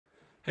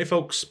Hey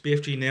folks,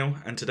 BFG Neil,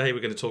 and today we're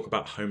going to talk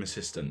about Home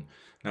Assistant.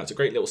 Now it's a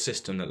great little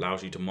system that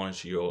allows you to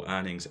monitor your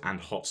earnings and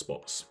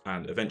hotspots,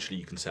 and eventually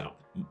you can set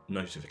up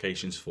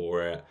notifications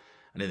for it,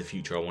 and in the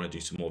future I want to do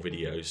some more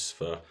videos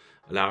for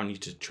allowing you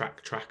to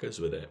track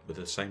trackers with it, with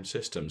the same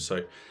system.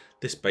 So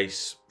this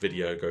base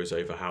video goes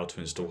over how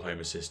to install Home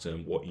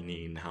Assistant, what you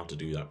need and how to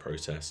do that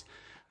process,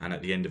 and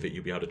at the end of it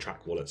you'll be able to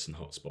track wallets and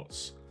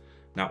hotspots.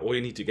 Now all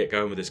you need to get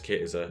going with this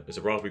kit is a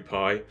Raspberry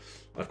Pi.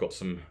 I've got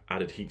some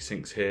added heat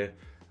sinks here,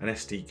 an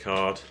SD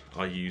card.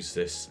 I use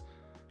this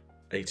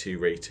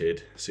A2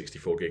 rated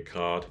 64 gig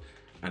card,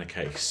 and a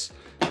case.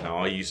 Now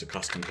I use a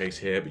custom case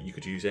here, but you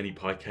could use any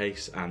Pi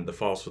case, and the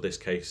files for this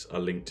case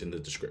are linked in the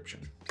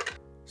description.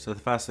 So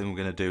the first thing we're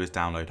going to do is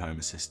download Home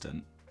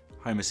Assistant.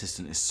 Home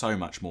Assistant is so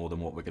much more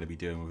than what we're going to be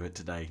doing with it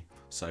today,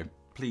 so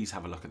please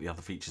have a look at the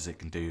other features it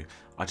can do.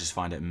 I just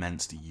find it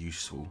immensely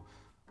useful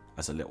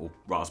as a little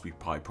Raspberry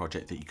Pi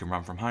project that you can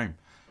run from home.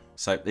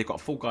 So they've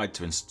got a full guide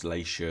to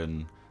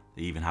installation.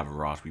 They even have a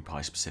Raspberry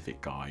Pi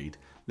specific guide,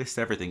 lists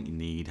everything you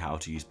need, how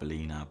to use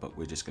Balena, but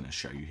we're just going to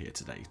show you here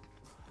today.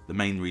 The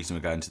main reason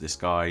we're going to this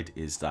guide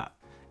is that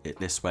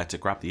it lists where to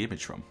grab the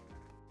image from.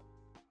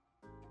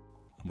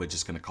 And we're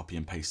just going to copy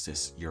and paste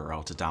this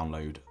URL to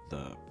download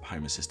the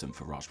Home Assistant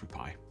for Raspberry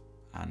Pi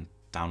and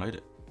download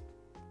it.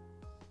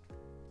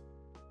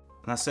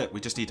 And that's it,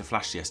 we just need to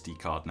flash the SD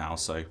card now.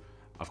 So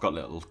I've got a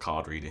little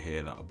card reader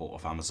here that I bought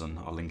off Amazon.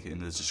 I'll link it in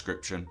the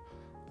description,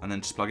 and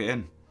then just plug it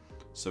in.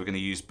 So we're going to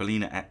use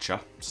Balena Etcher,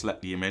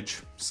 select the image,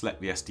 select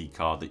the SD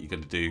card that you're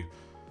going to do,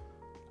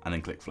 and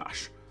then click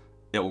flash.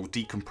 It will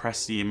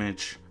decompress the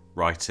image,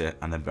 write it,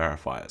 and then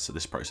verify it. So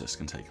this process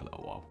can take a little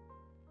while.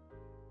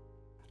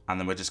 And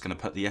then we're just going to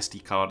put the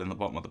SD card in the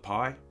bottom of the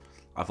Pi.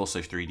 I've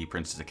also 3D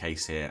printed a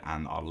case here,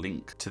 and I'll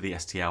link to the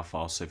STL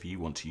file, so if you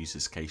want to use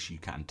this case, you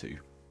can too.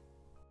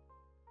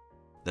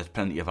 There's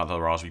plenty of other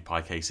Raspberry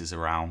Pi cases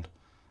around.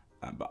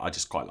 But I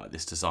just quite like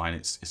this design.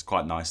 It's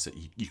quite nice that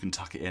you can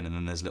tuck it in, and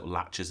then there's little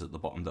latches at the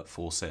bottom that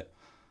force it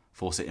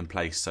in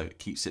place, so it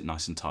keeps it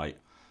nice and tight.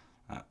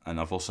 And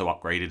I've also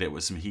upgraded it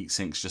with some heat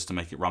sinks just to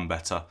make it run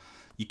better.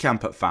 You can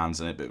put fans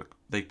in it, but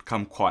they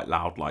become quite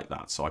loud like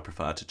that, so I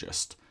prefer to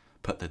just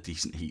put the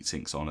decent heat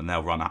sinks on, and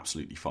they'll run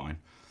absolutely fine.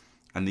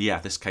 And yeah,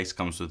 this case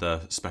comes with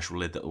a special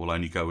lid that will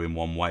only go in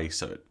one way,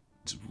 so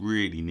it's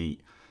really neat.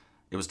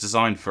 It was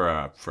designed for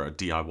a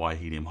DIY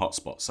Helium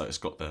hotspot, so it's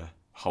got the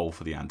hole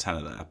for the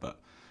antenna there, but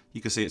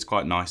you can see it's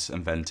quite nice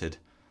and vented,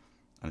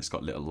 and it's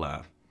got a little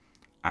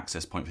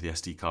access point for the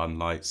SD card and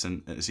lights,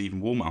 and it's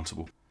even wall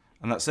mountable.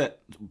 And that's it.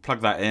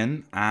 Plug that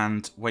in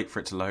and wait for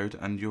it to load,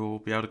 and you'll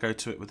be able to go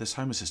to it with this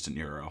Home Assistant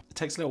URL. It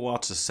takes a little while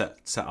to set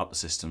up the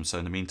system, so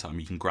in the meantime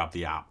you can grab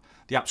the app.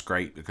 The app's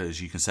great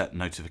because you can set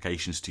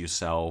notifications to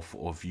yourself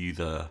or view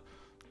the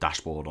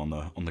dashboard on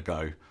the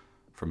go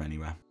from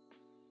anywhere.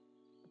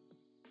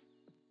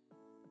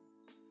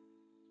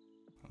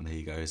 And there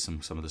you go,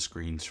 some of the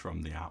screens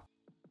from the app.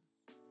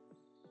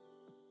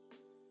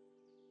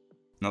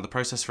 Now the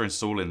process for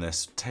installing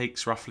this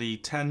takes roughly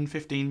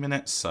 10-15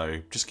 minutes, so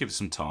just give it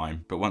some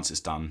time, but once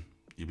it's done,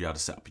 you'll be able to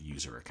set up a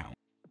user account.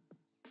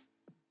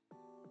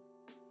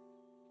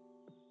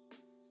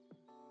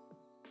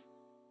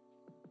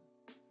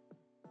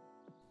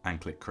 And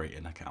click create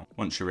an account.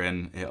 Once you're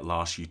in, it'll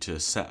ask you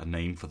to set a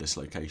name for this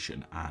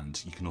location,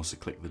 and you can also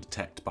click the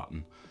detect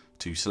button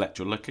to select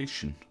your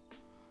location.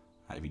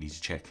 If you need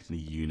to check any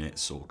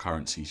units or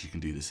currencies, you can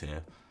do this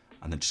here,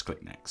 and then just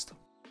click next.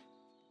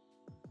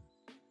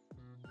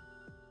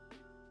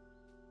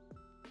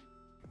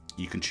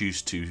 You can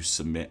choose to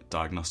submit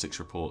diagnostics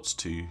reports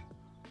to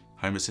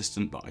Home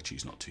Assistant, but I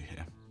choose not to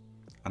here.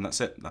 And that's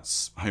it,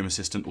 that's Home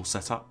Assistant all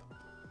set up.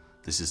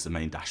 This is the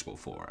main dashboard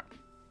for it.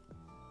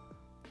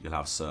 You'll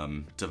have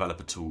some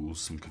developer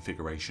tools, some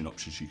configuration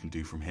options you can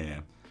do from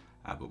here,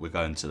 but we'll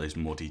go into those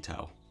in more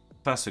detail.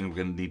 First thing we're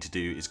going to need to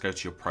do is go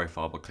to your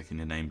profile by clicking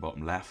your name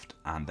bottom left,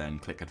 and then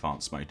click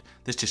advanced mode.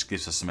 This just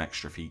gives us some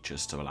extra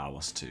features to allow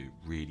us to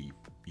really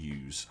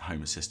use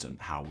Home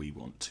Assistant how we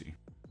want to.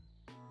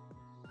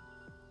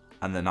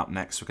 And then up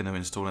next we're going to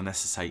install an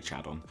SSH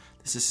add-on.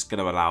 This is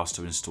going to allow us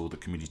to install the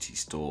community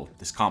store.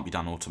 This can't be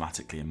done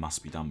automatically and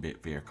must be done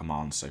via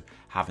command, so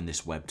having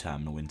this web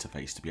terminal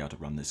interface to be able to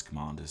run this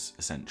command is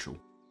essential.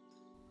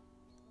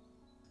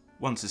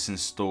 Once it's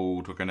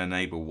installed, we're going to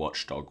enable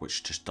Watchdog,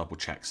 which just double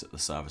checks that the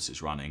service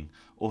is running,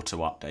 auto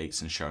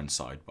updates and show in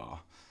sidebar.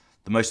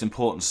 The most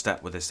important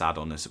step with this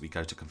add-on is that we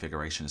go to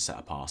configuration and set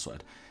a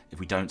password. If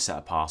we don't set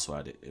a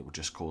password, it will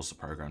just cause the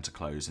program to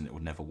close and it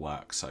will never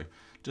work. So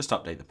just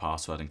update the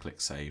password and click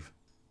save.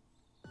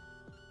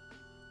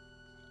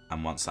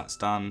 And once that's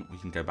done, we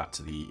can go back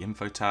to the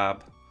info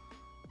tab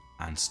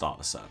and start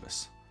the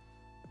service.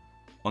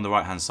 On the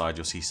right hand side,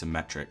 you'll see some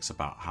metrics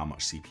about how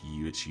much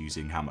CPU it's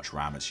using, how much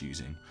RAM it's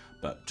using,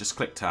 but just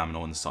click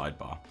terminal in the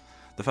sidebar.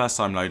 The first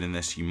time loading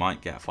this, you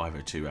might get a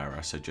 502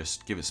 error, so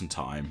just give it some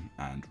time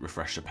and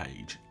refresh the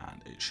page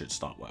and it should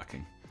start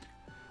working.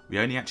 We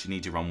only actually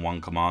need to run one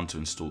command to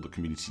install the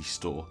community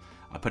store.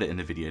 I put it in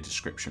the video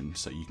description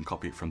so you can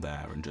copy it from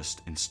there and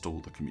just install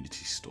the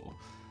community store.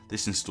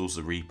 This installs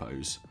the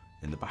repos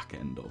in the back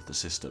end of the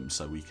system,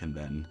 so we can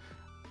then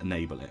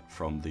enable it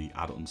from the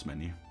add-ons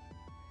menu.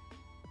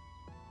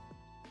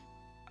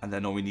 And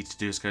then all we need to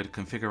do is go to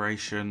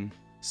configuration,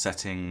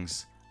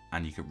 settings,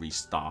 and you can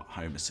restart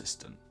Home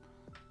Assistant.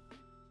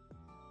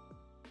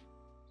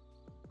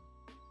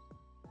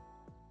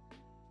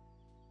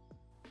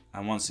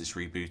 And once it's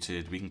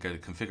rebooted, we can go to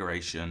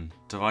configuration,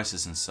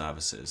 devices and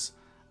services,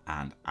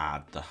 and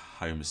add the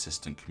Home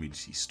Assistant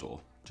community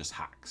store, just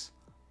HACS.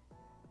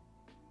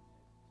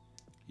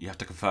 You have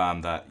to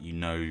confirm that you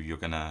know you're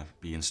going to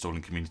be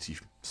installing community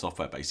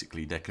software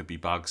basically. There could be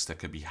bugs, there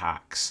could be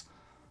hacks,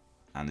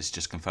 and this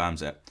just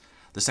confirms it.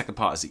 The second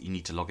part is that you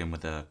need to log in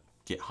with a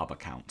GitHub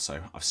account.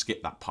 So I've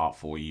skipped that part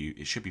for you.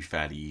 It should be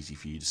fairly easy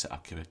for you to set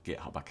up a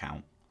GitHub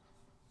account.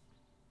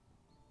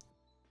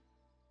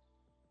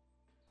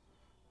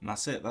 And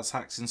that's it, that's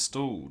HACS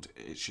installed.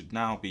 It should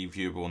now be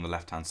viewable on the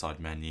left-hand side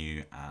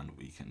menu, and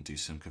we can do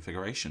some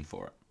configuration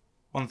for it.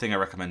 One thing I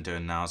recommend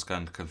doing now is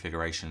going to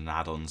configuration and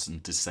add-ons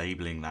and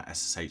disabling that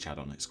SSH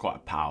add-on. It's quite a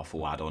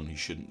powerful add-on, you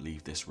shouldn't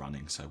leave this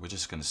running, so we're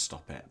just going to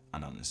stop it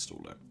and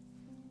uninstall it.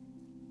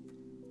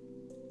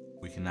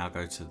 We can now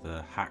go to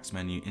the HACS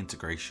menu,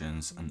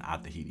 integrations, and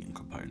add the Helium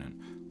component.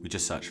 We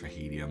just search for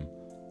Helium,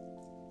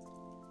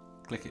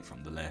 click it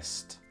from the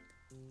list.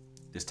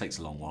 This takes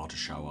a long while to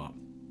show up.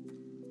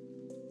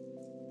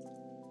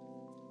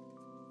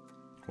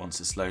 Once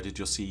it's loaded,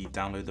 you'll see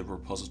download the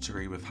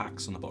repository with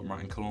HACS on the bottom right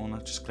hand corner.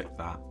 Just click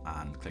that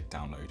and click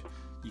download.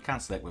 You can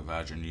select what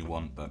version you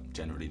want, but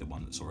generally the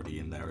one that's already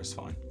in there is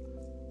fine.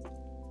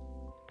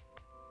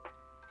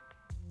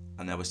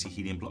 And there we see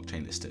Helium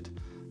blockchain listed.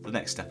 The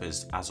next step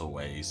is, as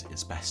always,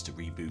 it's best to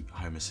reboot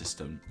Home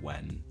Assistant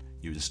when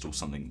you install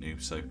something new.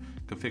 So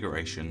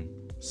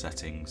configuration,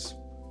 settings,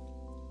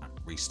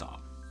 restart.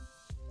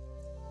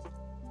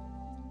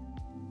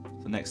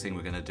 The next thing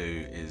we're going to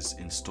do is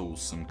install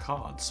some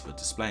cards for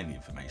displaying the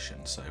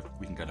information. So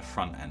we can go to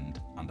front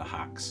end under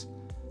HACS,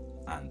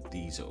 and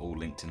these are all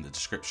linked in the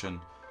description.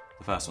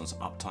 The first one's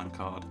Uptime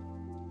card.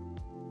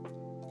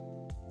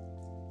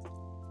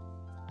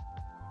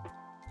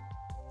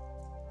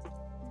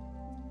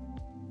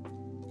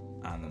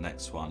 And the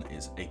next one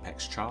is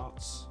Apex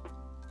charts.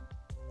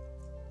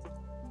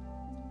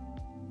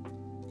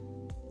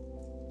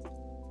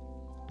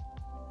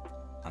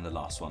 And the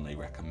last one they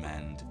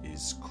recommend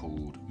is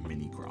called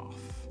Mini Graph.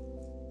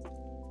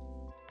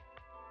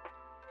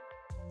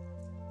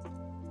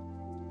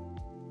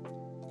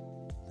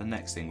 The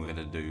next thing we're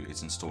going to do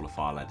is install a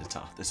file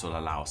editor. This will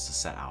allow us to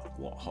set out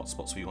what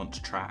hotspots we want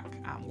to track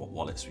and what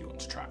wallets we want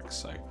to track.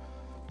 So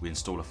we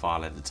install a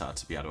file editor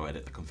to be able to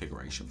edit the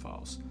configuration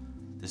files.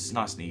 This is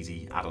nice and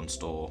easy. Add-on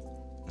store,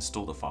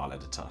 install the file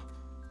editor.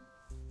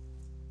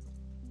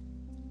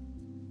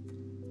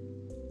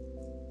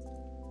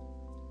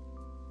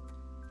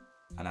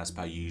 And as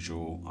per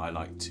usual, I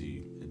like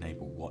to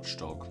enable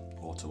Watchdog,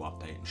 auto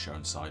update and show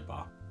in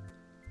sidebar.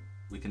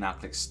 We can now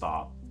click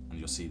start and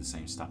you'll see the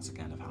same stats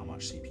again of how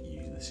much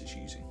CPU this is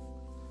using.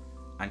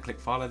 And click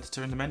file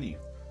editor in the menu.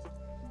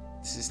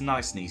 This is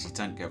nice and easy,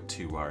 don't get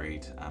too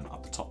worried.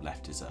 Up the top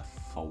left is a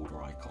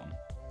folder icon.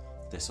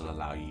 This will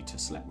allow you to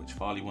select which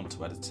file you want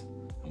to edit,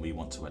 and we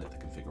want to edit the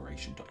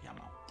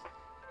configuration.yaml.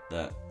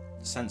 The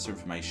sensor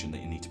information that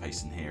you need to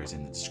paste in here is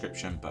in the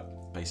description,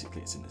 but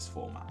basically it's in this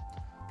format.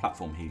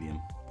 Platform Helium,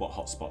 what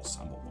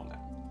hotspots and what wallet.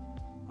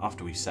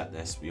 After we've set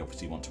this, we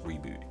obviously want to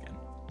reboot again.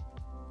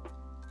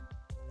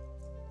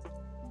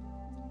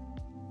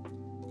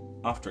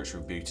 After it's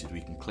rebooted,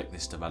 we can click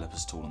this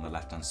developers tool on the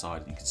left hand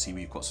side, and you can see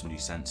we've got some new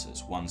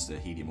sensors. One's the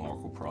Helium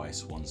Oracle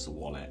price, one's the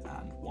wallet,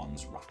 and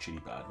one's Rough Chili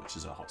Bird, which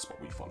is a hotspot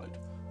we followed.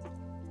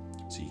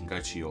 So you can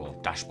go to your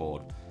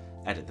dashboard,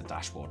 edit the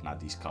dashboard and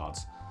add these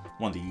cards.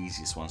 One of the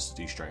easiest ones to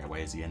do straight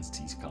away is the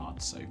entities card.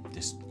 So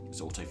this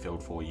is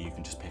auto-filled for you. You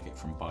can just pick it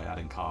from by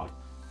adding card.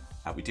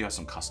 We do have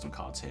some custom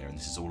cards here, and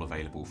this is all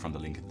available from the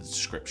link in the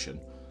description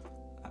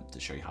to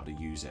show you how to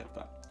use it.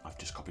 But I've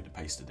just copied and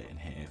pasted it in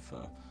here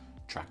for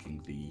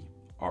tracking the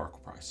Oracle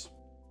price.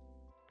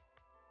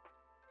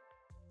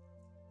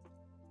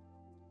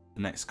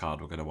 The next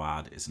card we're going to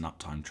add is an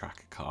Uptime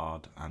tracker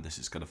card, and this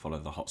is going to follow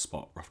the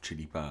hotspot Rough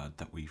Chili Bird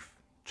that we've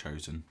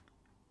chosen.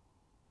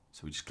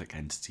 So we just click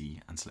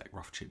Entity and select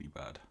Rough Chili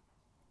Bird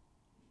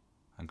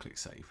and click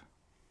Save.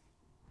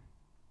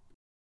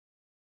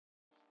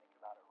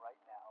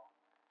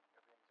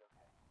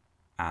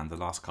 And the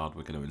last card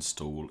we're going to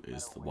install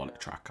is the wallet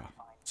tracker.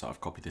 So I've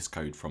copied this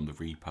code from the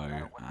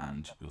repo,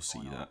 and you'll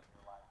see that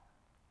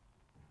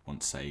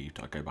once saved,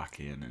 I go back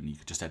in and you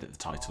can just edit the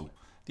title.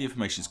 The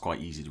information is quite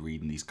easy to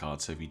read in these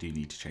cards, so if you do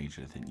need to change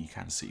anything, you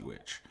can see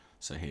which.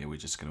 So here we're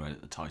just going to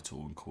edit the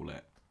title and call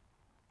it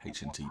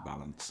HNT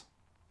balance.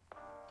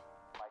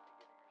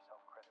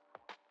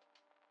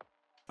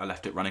 I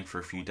left it running for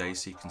a few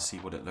days so you can see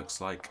what it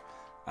looks like.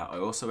 I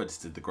also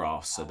edited the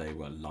graphs so they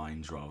were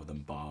lines rather than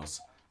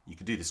bars. You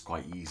can do this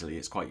quite easily.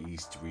 It's quite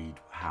easy to read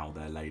how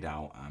they're laid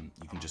out.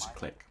 You can just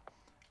click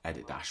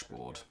Edit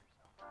Dashboard,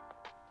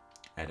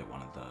 edit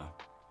one of the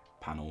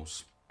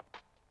panels,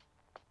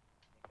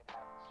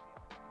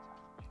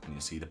 And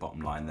you'll see the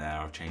bottom line there.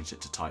 I've changed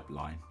it to type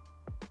line.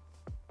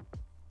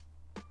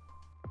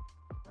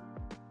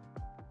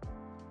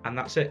 And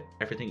that's it,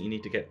 everything you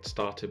need to get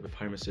started with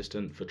Home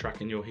Assistant for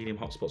tracking your Helium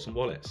hotspots and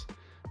wallets.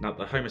 Now,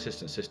 the Home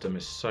Assistant system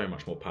is so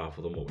much more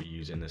powerful than what we're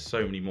using. There's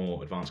so many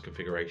more advanced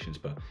configurations,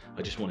 but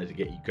I just wanted to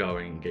get you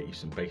going and get you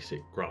some basic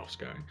graphs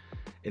going.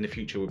 In the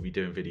future, we'll be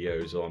doing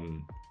videos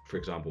on, for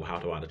example, how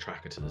to add a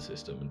tracker to the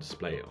system and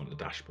display it on the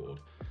dashboard.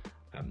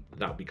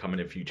 That'll be coming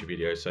in future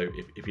videos. So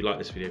if you like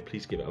this video,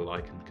 please give it a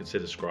like and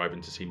consider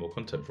subscribing to see more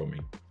content from me.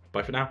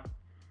 Bye for now.